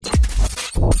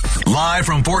Live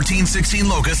from 1416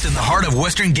 Locust in the heart of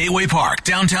Western Gateway Park,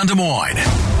 downtown Des Moines.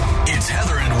 It's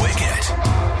Heather and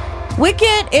Wicket.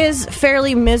 Wicket is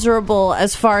fairly miserable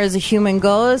as far as a human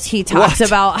goes. He talks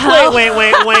about how... Wait.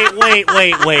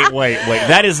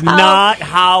 That is not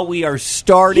how we are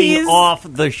starting off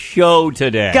the show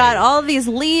today. Got all these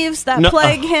leaves that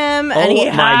plague him, and he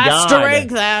has to rake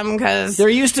them because... There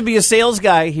used to be a sales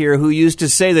guy here who used to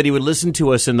say that he would listen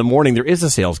to us in the morning. There is a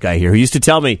sales guy here who used to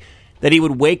tell me that he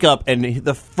would wake up and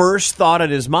the first thought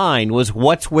in his mind was,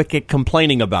 what's Wicket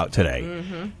complaining about today?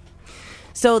 Mm-hmm.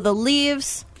 So the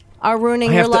leaves are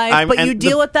ruining your life, but you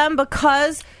deal with them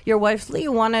because your wife Lee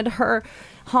wanted her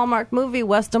Hallmark movie,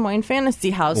 West Des Moines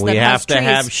Fantasy House. We have to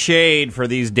have shade for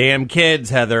these damn kids,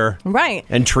 Heather. Right.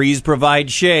 And trees provide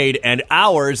shade and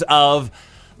hours of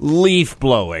leaf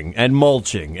blowing and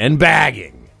mulching and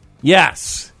bagging.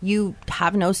 Yes. You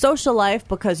have no social life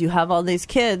because you have all these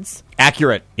kids.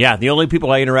 Accurate. Yeah, the only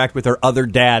people I interact with are other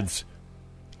dads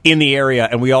in the area,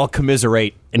 and we all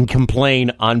commiserate and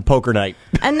complain on poker night.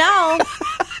 And now,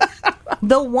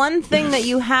 the one thing that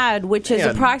you had, which is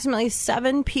approximately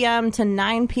 7 p.m. to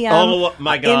 9 p.m. Oh,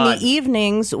 my God. in the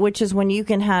evenings, which is when you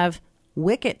can have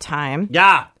Wicket time.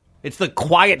 Yeah, it's the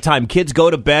quiet time. Kids go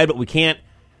to bed, but we can't.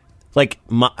 Like,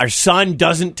 our son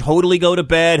doesn't totally go to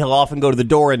bed. He'll often go to the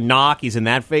door and knock. He's in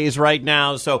that phase right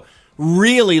now. So,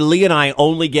 really, Lee and I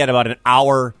only get about an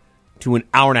hour to an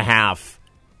hour and a half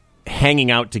hanging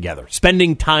out together,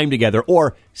 spending time together,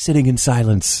 or sitting in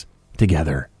silence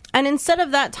together. And instead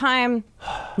of that time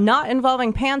not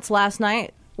involving pants last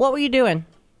night, what were you doing?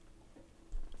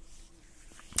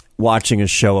 Watching a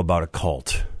show about a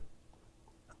cult.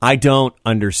 I don't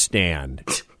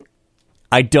understand.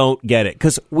 I don't get it.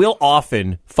 Because we'll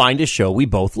often find a show we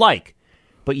both like.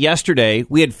 But yesterday,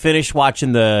 we had finished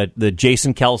watching the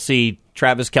Jason Kelce,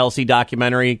 Travis Kelce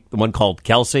documentary, the one called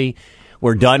Kelce.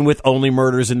 We're done with Only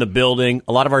Murders in the Building.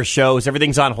 A lot of our shows,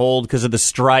 everything's on hold because of the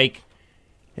strike.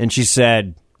 And she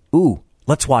said, ooh,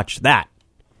 let's watch that.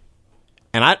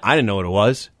 And I didn't know what it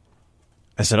was.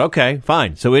 I said, okay,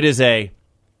 fine. So it's a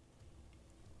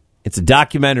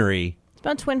documentary. It's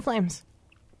about twin flames.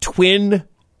 Twin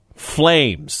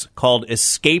Flames, called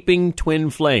Escaping Twin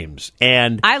Flames.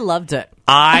 And I loved it.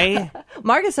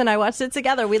 Marcus and I watched it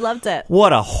together. We loved it.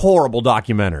 What a horrible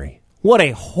documentary. What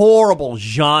a horrible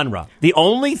genre. The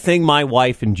only thing my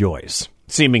wife enjoys,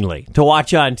 seemingly, to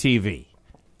watch on TV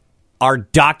are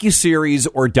docuseries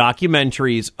or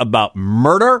documentaries about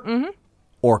murder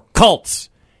or cults.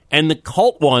 And the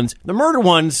cult ones, the murder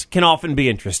ones can often be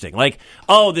interesting. Like,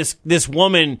 oh, this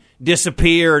woman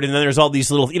disappeared and then there's all these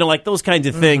little, like those kinds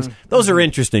of things. Those are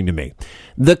interesting to me.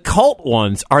 The cult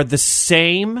ones are the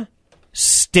same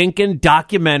stinking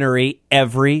documentary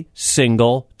every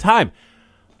single time.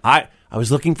 I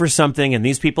was looking for something, and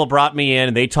these people brought me in,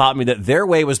 and they taught me that their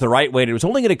way was the right way. And it was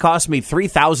only going to cost me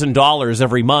 $3,000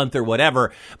 every month or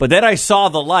whatever. But then I saw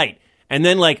the light. And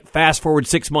then, fast forward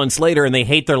 6 months later, and they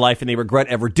hate their life, and they regret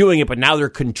ever doing it, but now they're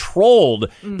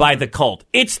controlled by the cult.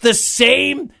 It's the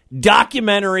same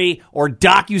documentary or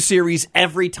docuseries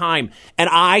every time. And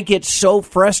I get so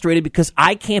frustrated because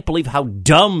I can't believe how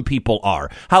dumb people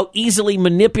are, how easily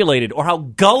manipulated, or how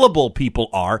gullible people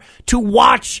are to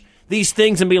watch these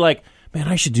things and be like, man,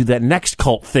 I should do that next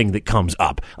cult thing that comes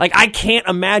up. I can't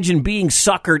imagine being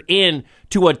suckered in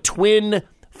to a twin.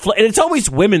 And it's always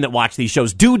women that watch these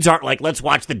shows. Dudes aren't like, let's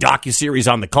watch the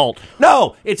docuseries on the cult.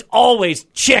 No, it's always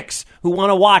chicks who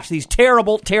want to watch these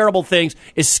terrible, terrible things.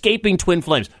 Escaping Twin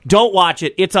Flames. Don't watch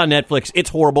it. It's on Netflix. It's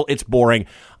horrible. It's boring.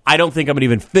 I don't think I'm going to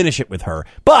even finish it with her.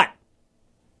 But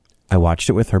I watched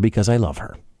it with her because I love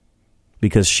her.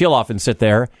 Because she'll often sit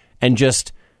there and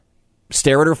just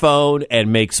stare at her phone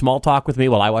and make small talk with me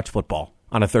while I watch football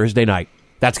on a Thursday night.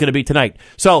 That's going to be tonight.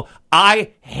 So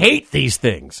I hate these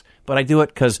things, but I do it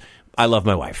because I love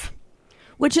my wife.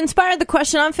 Which inspired the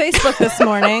question on Facebook this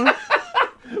morning.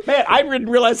 Man, I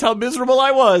didn't realize how miserable I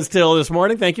was till this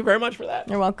morning. Thank you very much for that.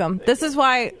 You're welcome. This is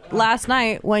why last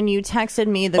night when you texted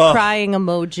me the crying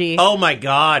emoji. Oh, my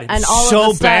God. And all so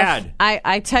of the stuff,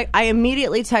 bad. I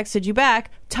immediately texted you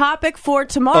back. Topic for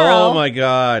tomorrow. Oh, my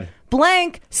God.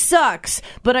 Blank sucks,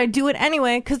 but I do it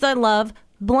anyway because I love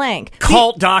blank.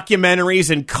 Cult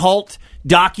documentaries and cult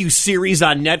docuseries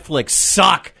on Netflix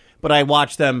suck, but I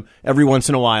watch them every once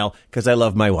in a while because I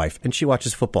love my wife, and she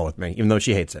watches football with me, even though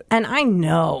she hates it. And I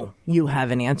know you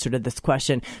have an answer to this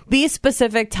question. Be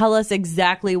specific. Tell us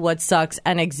exactly what sucks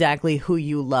and exactly who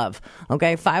you love.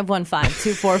 Okay,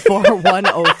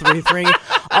 515-244-1033.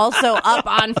 Also up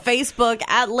on Facebook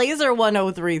at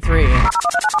Laser1033.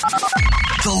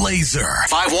 The Laser.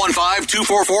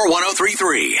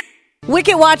 515-244-1033.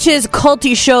 Wicket watches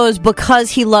culty shows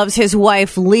because he loves his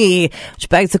wife, Lee, which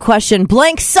begs the question,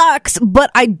 blank sucks,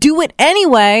 but I do it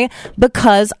anyway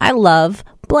because I love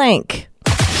blank.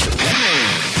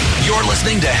 You're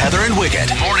listening to Heather and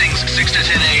Wicket. Mornings 6 to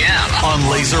 10 a.m. on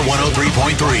Laser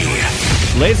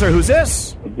 103.3. Laser, who's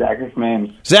this? Zachary from Ames.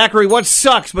 Zachary, what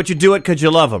sucks, but you do it because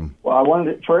you love him? Well, I want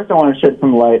to shed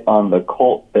some light on the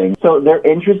cult thing. So they're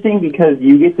interesting because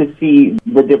you get to see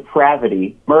the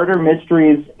depravity. Murder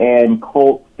mysteries and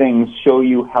cult things show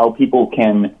you how people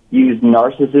can use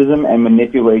narcissism and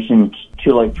manipulation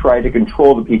to try to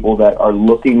control the people that are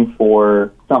looking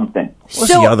for something.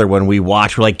 What's the other one we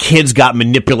watched where kids got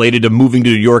manipulated to moving to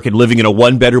New York and living in a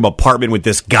one-bedroom apartment with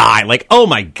this guy? Oh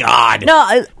my God.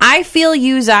 No, I feel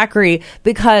you, Zachary,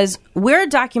 because we're a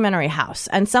documentary house,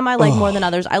 and some I like more than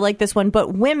others. I like this one,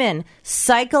 but women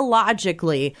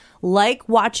psychologically like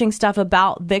watching stuff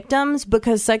about victims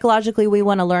because psychologically we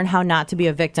want to learn how not to be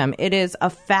a victim. It is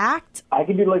a fact. I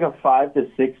can do a 5 to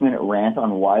 6 minute rant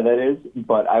on why that is,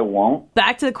 but I won't.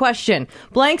 Back to the question.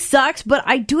 Blank sucks, but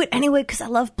I do it anyway because I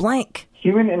love blank.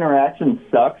 Human interaction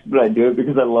sucks, but I do it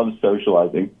because I love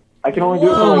socializing. I can only do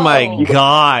it for Oh my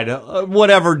God.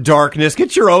 Whatever, darkness.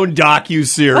 Get your own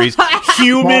docuseries.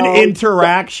 Human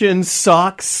interaction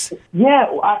sucks. Yeah,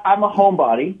 I'm a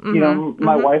homebody. Mm-hmm, you know,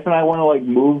 my wife and I want to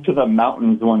move to the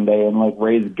mountains one day and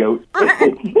raise goats.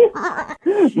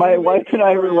 My wife and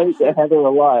I relate to Heather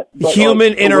a lot.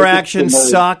 Human interaction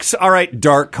sucks. All right,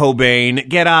 Dark Cobain,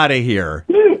 get out of here.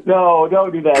 No,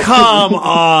 don't do that. Come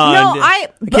on. No, I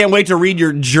can't wait to read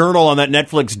your journal on that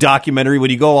Netflix documentary when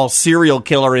you go all serial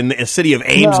killer in the city of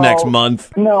Ames next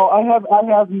month. No, I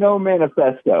have no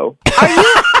manifesto. Are you?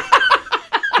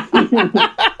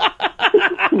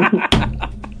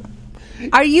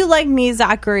 Are you like me,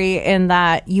 Zachary, in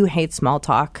that you hate small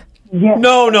talk? Yeah.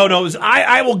 No.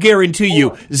 I will guarantee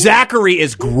you, Zachary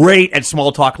is great at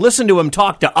small talk. Listen to him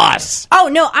talk to us. Oh,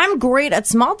 no, I'm great at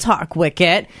small talk,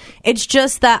 Wicket. It's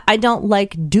just that I don't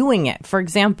like doing it. For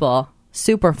example,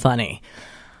 super funny.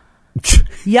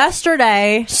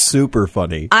 Yesterday, super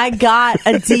funny. I got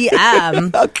a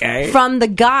DM from the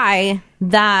guy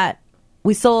that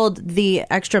we sold the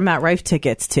extra Matt Rife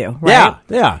tickets to, right?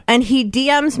 Yeah. And he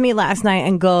DMs me last night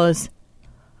and goes,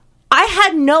 I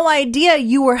had no idea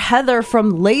you were Heather from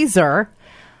Laser.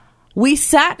 We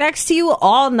sat next to you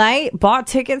all night, bought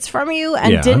tickets from you,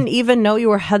 and didn't even know you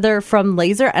were Heather from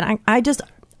Laser. And I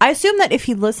assume that if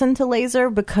he listened to Laser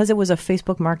because it was a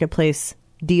Facebook Marketplace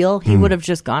deal, he would have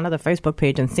just gone to the Facebook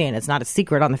page and seen. It's not a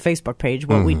secret on the Facebook page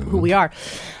who we are.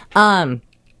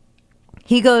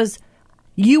 He goes,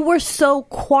 you were so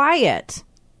quiet.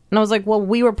 And I was like, well,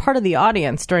 we were part of the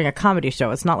audience during a comedy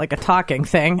show. It's not like a talking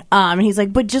thing. And he's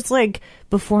like, but just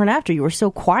before and after, you were so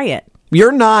quiet.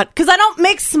 You're not. Because I don't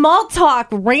make small talk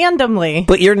randomly.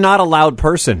 But you're not a loud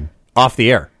person off the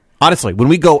air. Honestly, when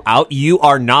we go out, you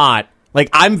are not.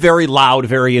 I'm very loud,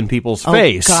 very in people's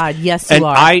face. Oh, God, yes, you and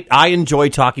are. I enjoy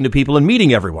talking to people and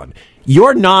meeting everyone.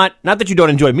 You're not that you don't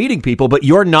enjoy meeting people, but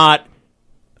you're not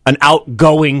an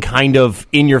outgoing kind of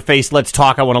in-your-face, let's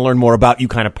talk, I want to learn more about you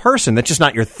kind of person. That's just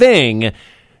not your thing.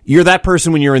 You're that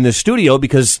person when you're in the studio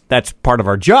because that's part of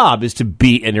our job is to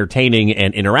be entertaining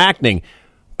and interacting.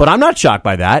 But I'm not shocked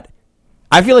by that.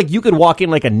 I feel like you could walk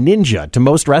in like a ninja to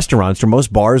most restaurants or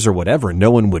most bars or whatever and no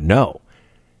one would know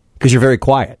because you're very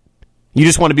quiet. You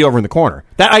just want to be over in the corner.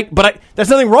 There's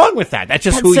nothing wrong with that. That's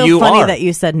just who you are. It's so funny that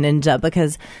you said ninja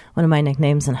because one of my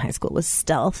nicknames in high school was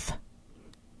Stealth.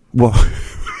 Well,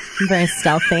 I'm very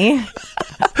stealthy.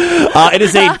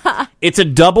 It's a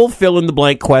double fill in the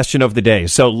blank question of the day.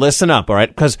 So listen up, all right?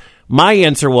 Because my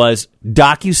answer was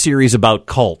docuseries about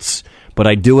cults, but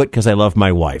I do it because I love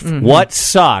my wife. Mm-hmm. What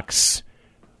sucks,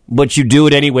 but you do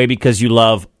it anyway because you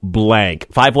love blank.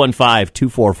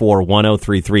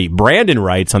 515-244-1033. Brandon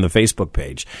writes on the Facebook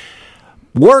page,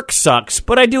 work sucks,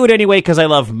 but I do it anyway because I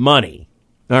love money.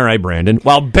 All right, Brandon.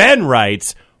 While Ben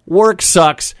writes, work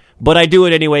sucks, but I do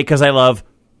it anyway because I love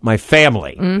my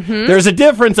family. Mm-hmm. There's a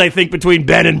difference, I think, between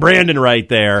Ben and Brandon right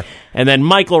there. And then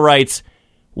Michael writes,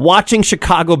 watching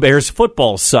Chicago Bears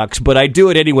football sucks, but I do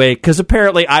it anyway because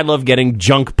apparently I love getting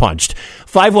junk punched.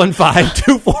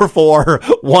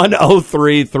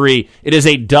 515-244-1033. It is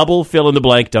a double fill in the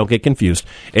blank. Don't get confused.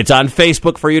 It's on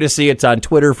Facebook for you to see. It's on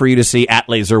Twitter for you to see at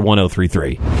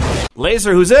Laser1033.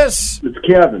 Laser, who's this? It's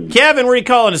Kevin. Kevin, where are you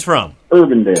calling us from?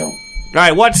 Urbandale. All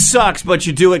right, what sucks, but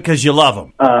you do it because you love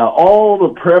them? All the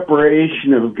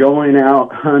preparation of going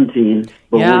out hunting,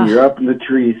 but when you're up in the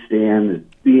tree stand,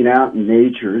 being out in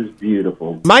nature is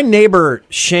beautiful. My neighbor,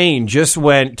 Shane, just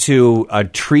went to a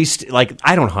tree...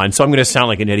 I don't hunt, so I'm going to sound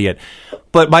like an idiot.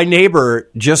 But my neighbor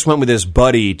just went with his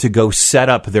buddy to go set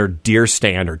up their deer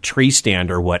stand or tree stand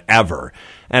or whatever.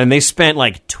 And they spent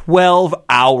 12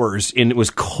 hours it was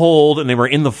cold, and they were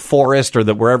in the forest or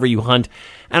wherever you hunt.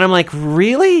 And I'm like,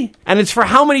 really? And it's for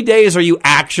how many days are you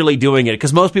actually doing it?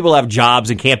 Because most people have jobs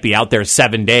and can't be out there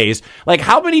 7 days.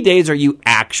 How many days are you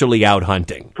actually out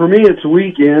hunting? For me, it's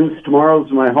weekends.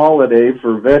 Tomorrow's my holiday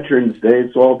for Veterans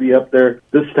Day, so I'll be up there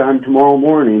this time tomorrow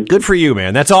morning. Good for you,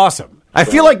 man. That's awesome. I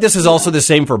feel like this is also the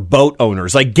same for boat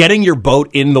owners, getting your boat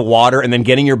in the water and then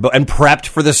getting your boat and prepped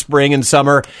for the spring and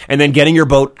summer and then getting your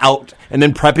boat out and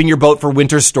then prepping your boat for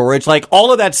winter storage.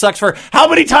 All of that sucks for how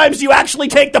many times do you actually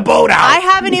take the boat out? I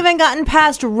haven't even gotten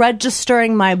past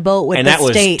registering my boat with the state.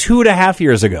 And that was 2.5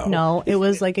 years ago. No, it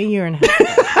was a year and a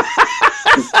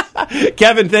half.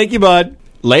 Kevin, thank you, bud.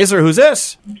 Laser, who's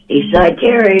this? Eastside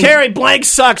Terry. Terry, blank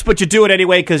sucks, but you do it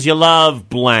anyway because you love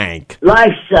blank.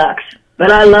 Life sucks,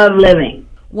 but I love living.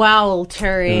 Wow,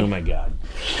 Terry. Oh, my God.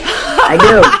 I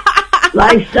do.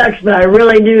 Life sucks, but I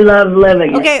really do love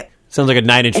living. Okay. Sounds like a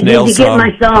Nine Inch I Nails need to song.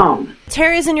 get my song.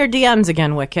 Terry's in your DMs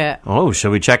again, Wicket. Oh, shall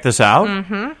we check this out?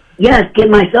 Mm-hmm. Yes, get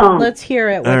my song. Let's hear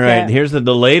it, Wicket. All right, here's the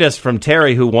latest from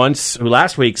Terry, who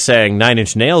last week sang 9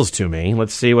 Inch Nails to me.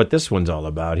 Let's see what this one's all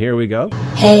about. Here we go.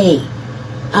 Hey,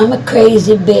 I'm a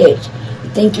crazy bitch.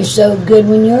 You think you're so good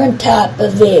when you're on top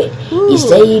of it. You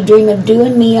say you dream of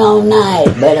doing me all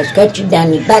night, but I scratch you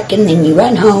down your back and then you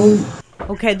run home.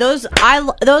 Okay, those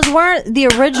weren't the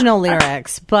original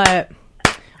lyrics, but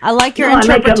I like your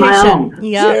interpretation.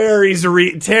 Yeah,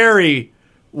 Terry.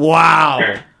 Wow.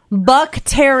 Buck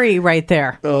Terry right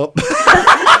there. Oh.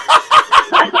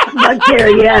 Buck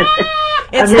Terry, yes.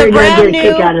 It's I'm really going to get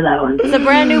a kick out of that one. It's a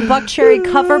brand new Buck Cherry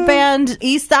cover band,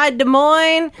 Eastside Des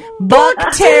Moines, Buck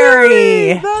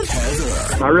Terry.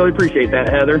 I really appreciate that,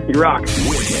 Heather. You rock.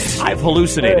 I've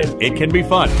hallucinated. It can be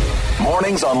fun.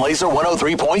 Mornings on Laser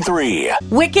 103.3.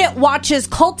 Wicket watches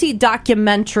culty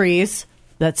documentaries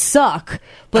that suck,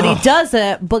 but he does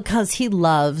it because he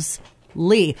loves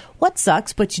Lee. What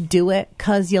sucks, but you do it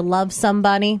because you love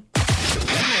somebody?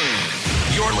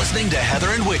 You're listening to Heather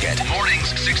and Wicket. Mornings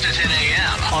 6 to 10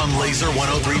 a.m. on Laser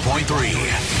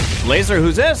 103.3. Laser,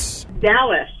 who's this?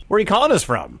 Dallas. Where are you calling us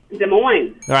from? Des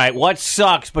Moines. All right, what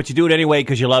sucks, but you do it anyway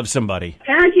because you love somebody?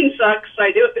 Parenting sucks.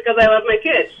 I do it because I love my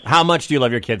kids. How much do you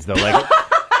love your kids, though? Do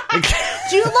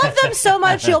you love them so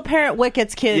much you'll parent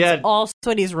Wicket's kids? Yeah. All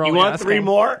what he's rolling. You want 3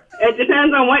 more? It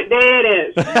depends on what day it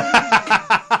is.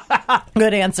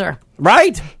 Good answer.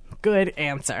 Right? Good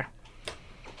answer.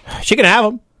 She can have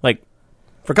them,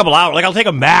 for a couple hours. I'll take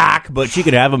them back, but she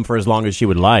could have them for as long as she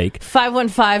would like.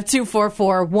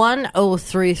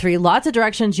 515-244-1033. Lots of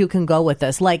directions you can go with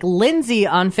this. Lindsay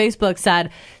on Facebook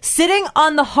said, sitting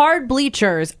on the hard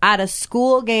bleachers at a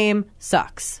school game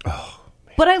sucks. Oh.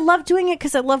 But I love doing it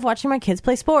because I love watching my kids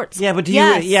play sports. Yeah, but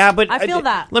I feel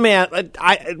that. Let me ask,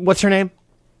 what's her name?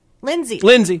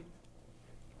 Lindsay.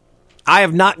 I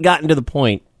have not gotten to the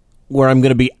point where I'm going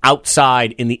to be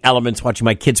outside in the elements watching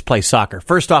my kids play soccer.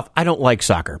 First off, I don't like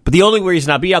soccer. But the only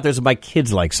reason I'll be out there is if my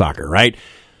kids like soccer, right?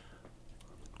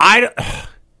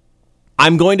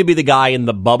 I'm going to be the guy in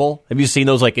the bubble. Have you seen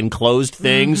those enclosed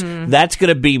things? Mm-hmm. That's going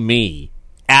to be me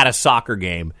at a soccer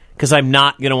game because I'm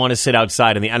not going to want to sit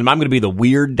outside. And I'm going to be the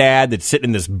weird dad that's sitting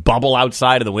in this bubble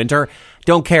outside in the winter.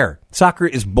 Don't care. Soccer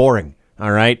is boring,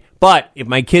 all right? But if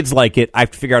my kids like it, I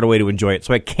have to figure out a way to enjoy it.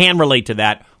 So I can relate to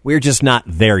that. We're just not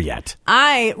there yet.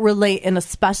 I relate in a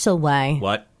special way.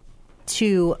 What?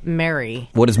 To Mary.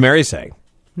 What does Mary say?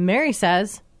 Mary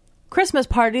says, Christmas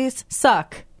parties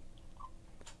suck.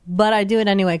 But I do it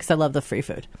anyway because I love the free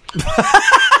food.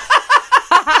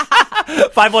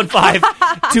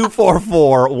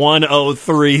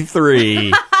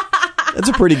 515-244-1033. That's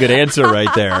a pretty good answer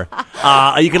right there.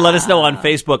 You can let us know on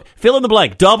Facebook. Fill in the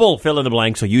blank. Double fill in the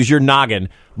blank, so use your noggin.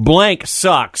 Blank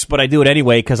sucks, but I do it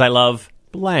anyway because I love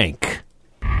blank.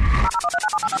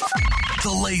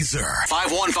 The Laser.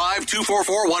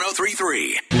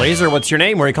 515-244-1033. Laser, what's your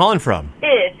name? Where are you calling from?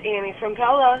 It's Annie from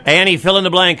Pella. Annie, fill in the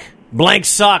blank. Blank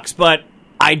sucks, but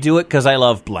I do it because I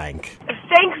love blank.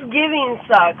 Thanksgiving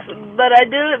sucks, but I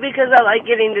do it because I like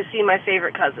getting to see my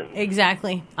favorite cousin.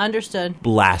 Exactly. Understood.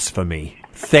 Blasphemy.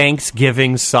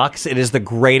 Thanksgiving sucks. It is the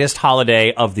greatest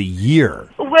holiday of the year.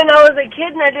 When I was a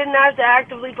kid and I didn't have to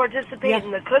actively participate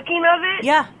in the cooking of it,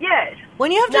 yes.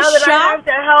 When you have to now that shop, I have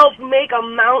to help make a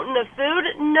mountain of food,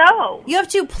 no. You have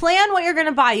to plan what you're going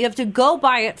to buy. You have to go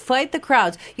buy it, fight the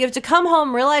crowds. You have to come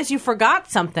home, realize you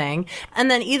forgot something, and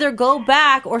then either go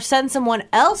back or send someone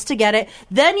else to get it.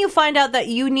 Then you find out that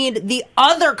you need the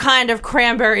other kind of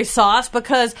cranberry sauce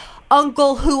because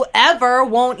Uncle whoever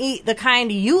won't eat the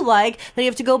kind you like. Then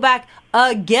you have to go back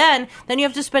again. Then you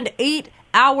have to spend 8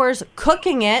 hours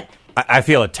cooking it. I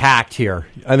feel attacked here.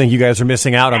 I think you guys are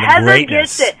missing out on the Heather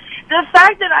greatness. gets it. The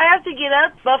fact that I have to get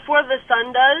up before the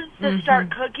sun does to start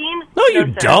cooking. No, you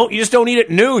don't. You just don't eat at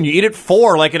noon. You eat at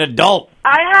 4 like an adult.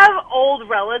 I have old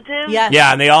relatives. Yes.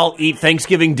 Yeah, and they all eat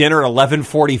Thanksgiving dinner at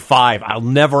 11:45. I'll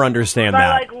never understand By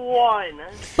that. like 1.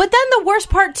 But then the worst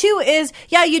part, too, is,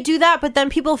 you do that, but then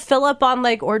people fill up on,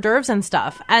 like, hors d'oeuvres and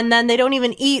stuff, and then they don't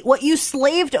even eat what you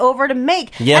slaved over to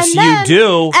make. Yes, and then, you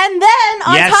do. And then,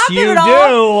 on Yes, top of you it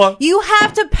all, do. you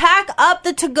have to pack up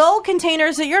the to-go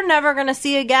containers that you're never going to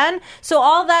see again, so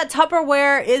all that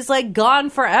Tupperware is, like, gone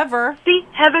forever. See,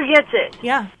 Heather gets it.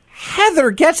 Yeah. Heather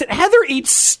gets it. Heather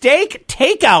eats steak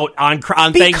takeout on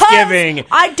Because Thanksgiving.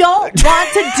 I don't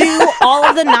want to do all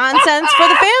of the nonsense for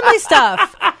the family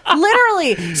stuff.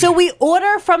 Literally. So we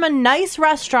order from a nice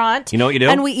restaurant. You know what you do?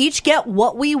 And we each get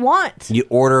what we want. You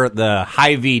order the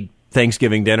Hy-Vee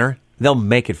Thanksgiving dinner. They'll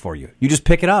make it for you. You just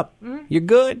pick it up. You're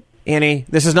good. Annie,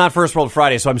 this is not First World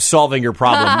Friday, so I'm solving your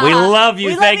problem. We love you.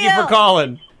 We Thank love you for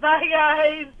calling. Bye,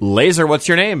 guys. Laser, what's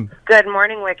your name? Good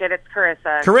morning, Wicked. It's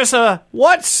Carissa. Carissa,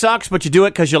 what sucks but you do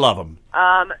it because you love them?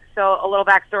 So a little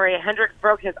backstory. Hendrix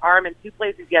broke his arm in 2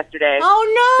 places yesterday.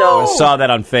 Oh, no. I saw that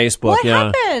on Facebook. What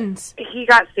happened? He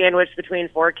got sandwiched between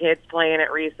 4 kids playing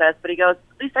at recess, but he goes,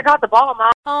 at least I got the ball,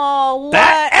 Mom. Oh,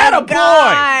 what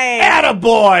Attaboy!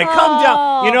 Attaboy! Come down.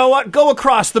 Oh. You know what? Go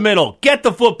across the middle. Get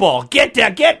the football. Get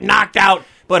down. Get knocked out.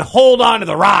 But hold on to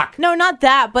the rock. No, not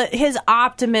that, but his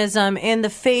optimism in the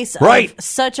face of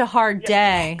such a hard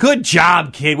day. Good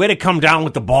job, kid. Way to come down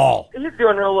with the ball. He's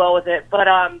doing real well with it, but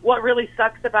what really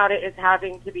sucks about it is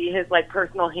having to be his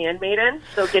personal handmaiden.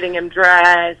 So getting him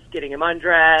dressed, getting him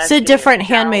undressed. It's a different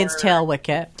Handmaid's Tale,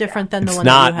 Wicket. Different than the It's one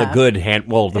not that you the have. good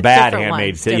the bad different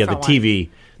Handmaid's one. Tale. Yeah, the Different TV,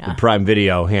 one. the Prime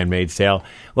Video Handmaid's Tale.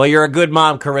 Well, you're a good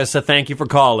mom, Carissa. Thank you for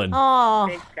calling. Oh,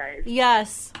 Thanks, guys.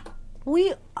 yes.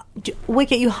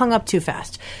 Wicket, you hung up too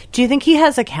fast. Do you think he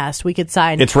has a cast we could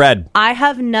sign? It's red. I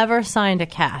have never signed a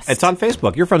cast. It's on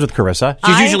Facebook. You're friends with Carissa.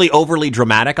 She's usually overly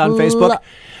dramatic on Facebook,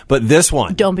 but this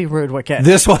one. Don't be rude, Wicket.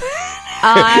 This one.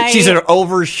 She's an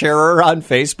oversharer on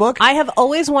Facebook. I have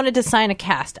always wanted to sign a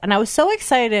cast, and I was so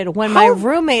excited when my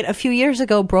roommate a few years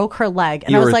ago broke her leg,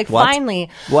 and I was like,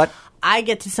 finally, I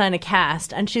get to sign a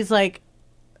cast. And she's like,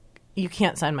 you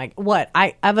can't sign my... What?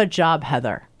 I have a job,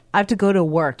 Heather. I have to go to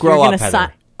work. Grow up,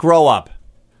 Heather. Grow up.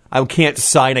 I can't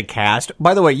sign a cast.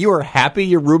 By the way, you are happy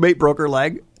your roommate broke her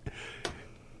leg?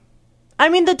 I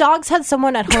mean, the dogs had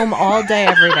someone at home all day,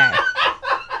 every day.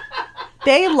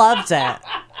 They loved it.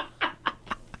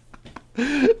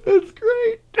 That's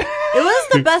great. It was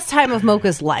the best time of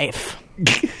Mocha's life.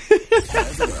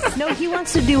 No, he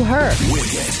wants to do her.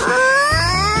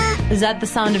 Is that the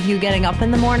sound of you getting up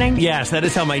in the morning? Yes, that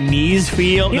is how my knees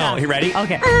feel. Yeah. No, you ready?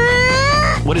 Okay.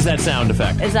 What is that sound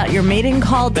effect? Is that your mating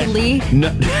call to Lee?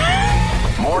 No.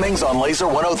 Mornings on Laser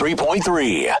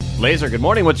 103.3. Laser, good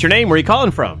morning. What's your name? Where are you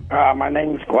calling from? My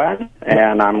name's Glenn,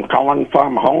 and I'm calling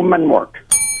from home and work.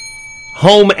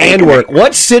 Home and work.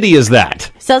 What city is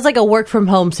that? Sounds like a work from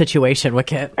home situation,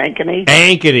 Wicket. Ankeny.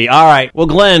 Ankeny. All right. Well,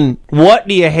 Glenn, what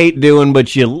do you hate doing,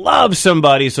 but you love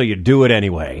somebody, so you do it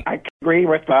anyway? I agree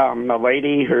with the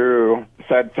lady who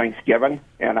said Thanksgiving,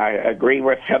 and I agree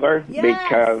with Heather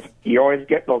because you always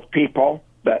get those people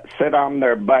that sit on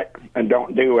their butt and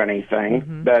don't do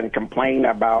anything, then complain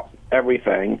about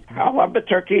everything. I love the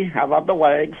turkey. I love the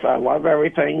legs. I love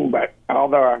everything, but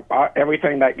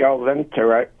everything that goes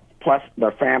into it, plus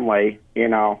the family,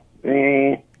 Yes,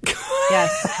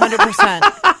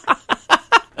 100%.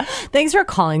 Thanks for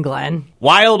calling, Glenn.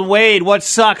 Wild Wade, what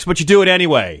sucks, but you do it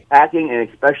anyway? Packing and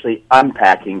especially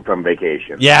unpacking from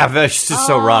vacation. Yeah, that's just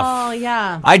so rough. Oh,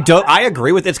 yeah. I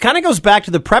agree with it. It kind of goes back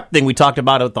to the prep thing we talked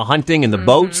about with the hunting and the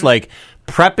boats. Like,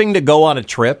 prepping to go on a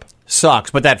trip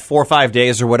sucks, but that 4 or 5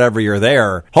 days or whatever you're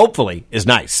there, hopefully, is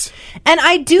nice. And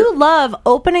I do love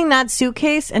opening that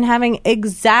suitcase and having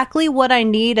exactly what I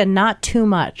need and not too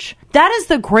much. That is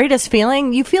the greatest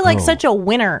feeling. You feel like such a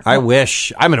winner. I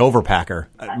wish. I'm an overpacker.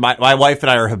 My wife and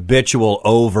I are habitual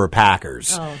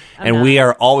overpackers. And we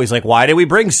are always like, why did we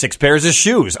bring 6 pairs of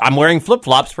shoes? I'm wearing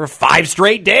flip-flops for 5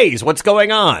 straight days. What's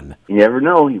going on? You never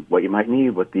know what you might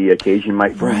need, what the occasion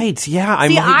might bring. Right, yeah.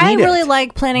 I really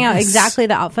like planning out exactly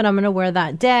the outfit I'm going to wear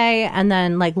that day and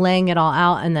then like laying it all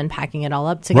out and then packing it all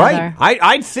up together. Right.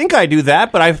 I think I do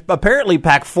that, but I've apparently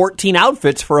packed 14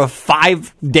 outfits for a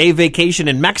 5-day vacation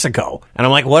in Mexico. And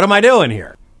I'm like, what am I doing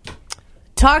here?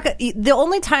 The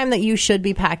only time that you should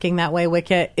be packing that way,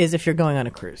 Wicket, is if you're going on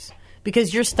a cruise.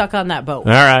 Because you're stuck on that boat.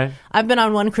 All right. I've been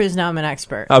on one cruise now. I'm an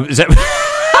expert. Is that...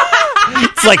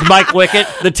 It's like Mike Wicket,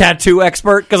 the tattoo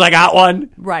expert, because I got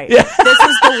one. Right. Yeah. This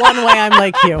is the one way I'm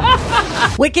like you.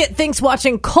 Wicket thinks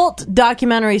watching cult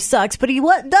documentary sucks, but he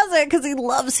does it because he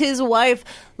loves his wife,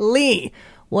 Lee.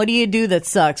 What do you do that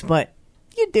sucks? But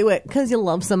you do it because you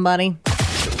love somebody.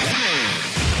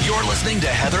 You're listening to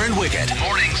Heather and Wicket.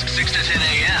 Mornings 6 to 10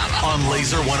 a.m. on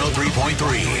Laser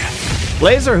 103.3.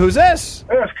 Laser, who's this?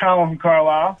 It's Colin from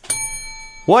Carlisle.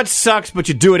 What sucks, but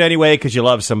you do it anyway because you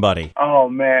love somebody? Oh,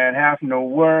 man, having to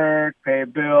work, pay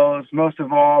bills, most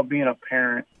of all, being a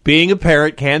parent. Being a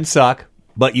parent can suck,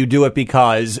 but you do it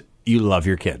because you love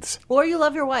your kids. Or you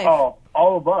love your wife. Oh,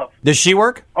 all above. Does she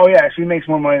work? Oh, yeah, she makes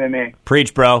more money than me.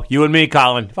 Preach, bro. You and me,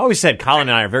 Colin. I've always said Colin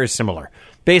and I are very similar.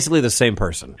 Basically the same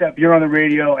person. Except you're on the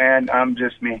radio and I'm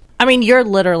just me. I mean, you're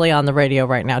literally on the radio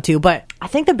right now, too, but I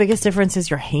think the biggest difference is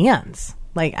your hands.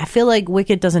 Like, I feel like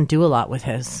Wicket doesn't do a lot with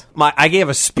his. I gave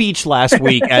a speech last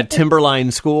week at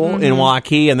Timberline School in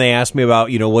Waukee, and they asked me about,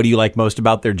 what do you like most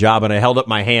about their job? And I held up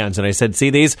my hands, and I said, see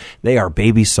these? They are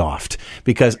baby soft,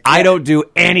 because I don't do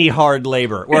any hard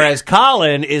labor. Whereas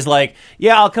Colin is like,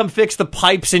 yeah, I'll come fix the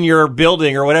pipes in your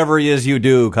building, or whatever it is you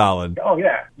do, Colin. Oh,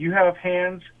 yeah. You have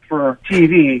hands for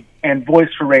TV and voice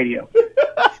for radio.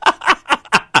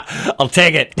 I'll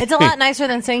take it. It's a lot nicer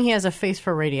than saying he has a face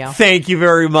for radio. Thank you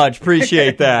very much.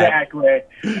 Appreciate that. Exactly.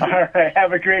 All right.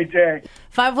 Have a great day.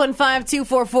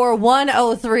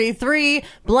 515-244-1033.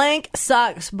 Blank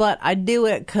sucks, but I do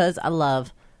it because I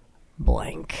love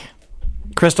blank.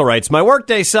 Crystal writes, my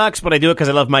workday sucks, but I do it because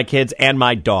I love my kids and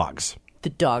my dogs. The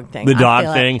dog thing. The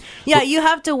dog thing. Yeah, you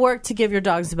have to work to give your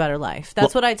dogs a better life.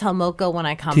 That's what I tell Mocha when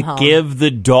I come home. To give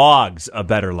the dogs a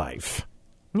better life.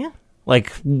 Yeah.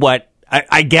 Like what?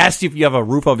 I guess if you have a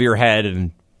roof over your head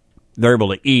and they're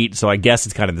able to eat, so I guess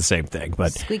it's kind of the same thing.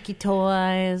 But squeaky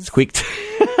toys.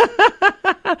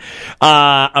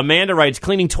 Amanda writes,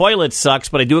 cleaning toilets sucks,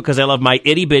 but I do it because I love my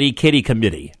itty-bitty kitty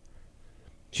committee.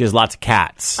 She has lots of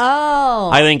cats. Oh.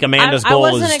 I think Amanda's goal is...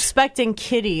 I wasn't expecting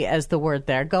kitty as the word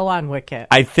there. Go on, Wicket.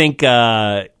 I think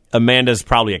Amanda's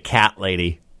probably a cat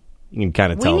lady. You can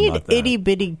kind of tell about that. We need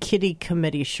itty-bitty kitty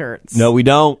committee shirts. No, we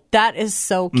don't. That is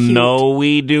so cute. No,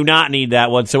 we do not need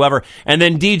that whatsoever. And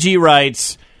then DG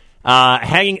writes,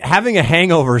 having a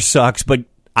hangover sucks, but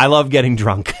I love getting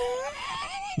drunk.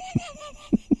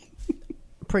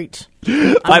 Preach.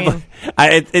 The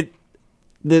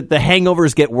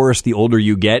hangovers get worse the older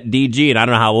you get, DG, and I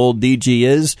don't know how old DG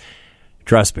is.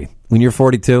 Trust me, when you're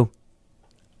 42,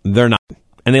 they're not.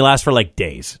 And they last for like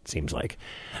days, it seems like.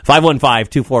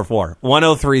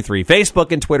 515-244-1033.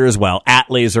 Facebook and Twitter as well, at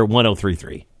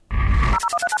Laser1033.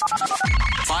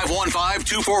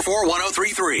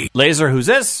 515-244-1033. Laser, who's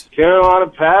this?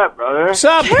 Carolina Pat, brother. What's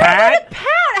up, Pat?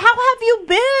 Pat, how have you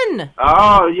been?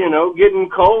 Oh, getting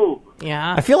cold.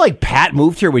 Yeah. I feel like Pat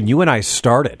moved here when you and I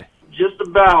started. Just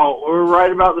about. We're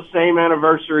right about the same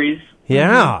anniversaries.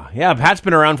 Yeah, yeah. Pat's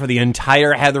been around for the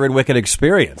entire Heather and Wicket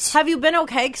experience. Have you been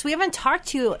okay? Because we haven't talked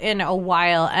to you in a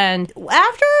while. And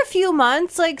after a few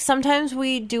months, like sometimes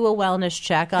we do a wellness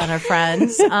check on our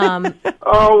friends. Oh,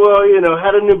 well,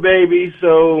 had a new baby,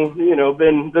 so,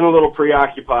 been a little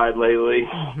preoccupied lately.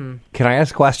 Mm-hmm. Can I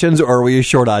ask questions, or were you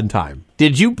short on time?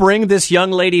 Did you bring this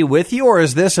young lady with you, or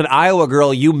is this an Iowa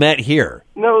girl you met here?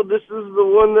 No, this is the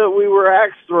one that we were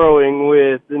axe throwing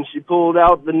with, and she pulled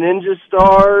out the ninja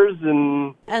stars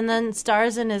and then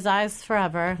stars in his eyes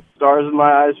forever. Stars in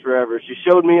my eyes forever. She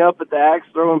showed me up at the axe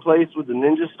throwing place with the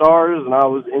ninja stars, and I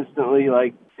was instantly,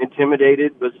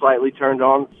 intimidated but slightly turned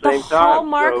on at the same time.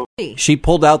 Hallmark. So. She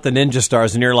pulled out the ninja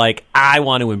stars, and you're like, I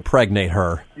want to impregnate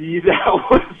her. That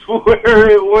was where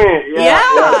it went. Yeah,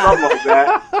 something like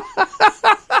that.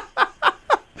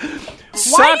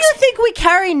 Why do you think we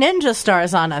carry ninja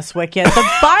stars on us, Wicket? The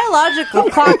biological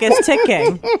clock is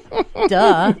ticking.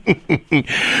 Duh.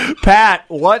 Pat,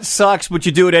 what sucks, but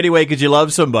you do it anyway because you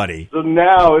love somebody? So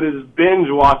now it is binge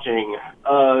watching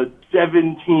a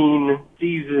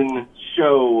 17-season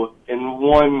show in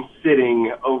one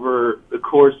sitting over the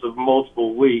course of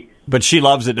multiple weeks. But she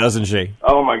loves it, doesn't she?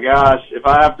 Oh, my gosh. If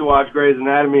I have to watch Grey's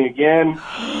Anatomy again.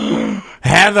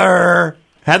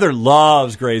 Heather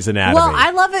loves Grey's Anatomy. Well,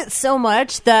 I love it so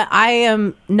much that I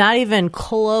am not even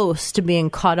close to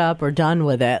being caught up or done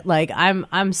with it. Like,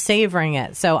 I'm savoring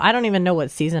it. So I don't even know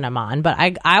what season I'm on, but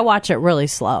I watch it really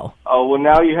slow. Oh, well,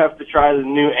 now you have to try the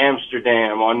new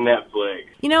Amsterdam on Netflix.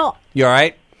 You know... You all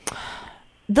right?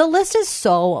 The list is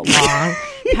so long,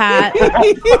 Pat.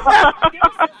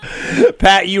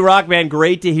 Pat, you rock, man.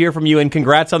 Great to hear from you, and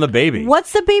congrats on the baby.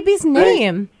 What's the baby's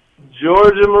name?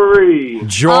 Georgia Marie.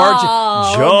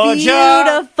 Georgia.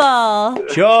 Beautiful.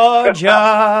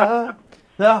 Georgia.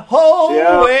 The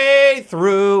whole way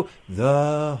through.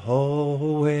 The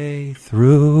whole way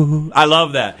through. I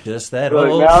love that. Just that Look,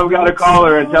 old... now I've got to call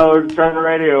her and tell her to turn the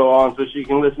radio on so she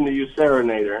can listen to you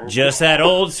serenade her. Just that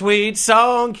old sweet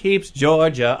song keeps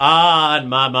Georgia on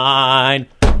my mind.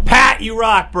 Pat, you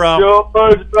rock, bro.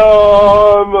 Georgia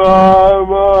on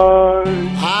my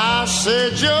mind. I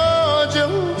said Georgia.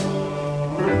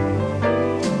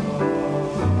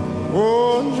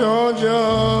 Oh,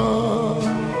 Georgia.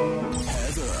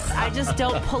 I just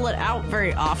don't pull it out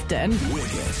very often.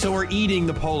 So we're eating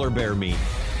the polar bear meat.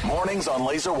 Mornings on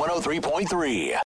Laser 103.3.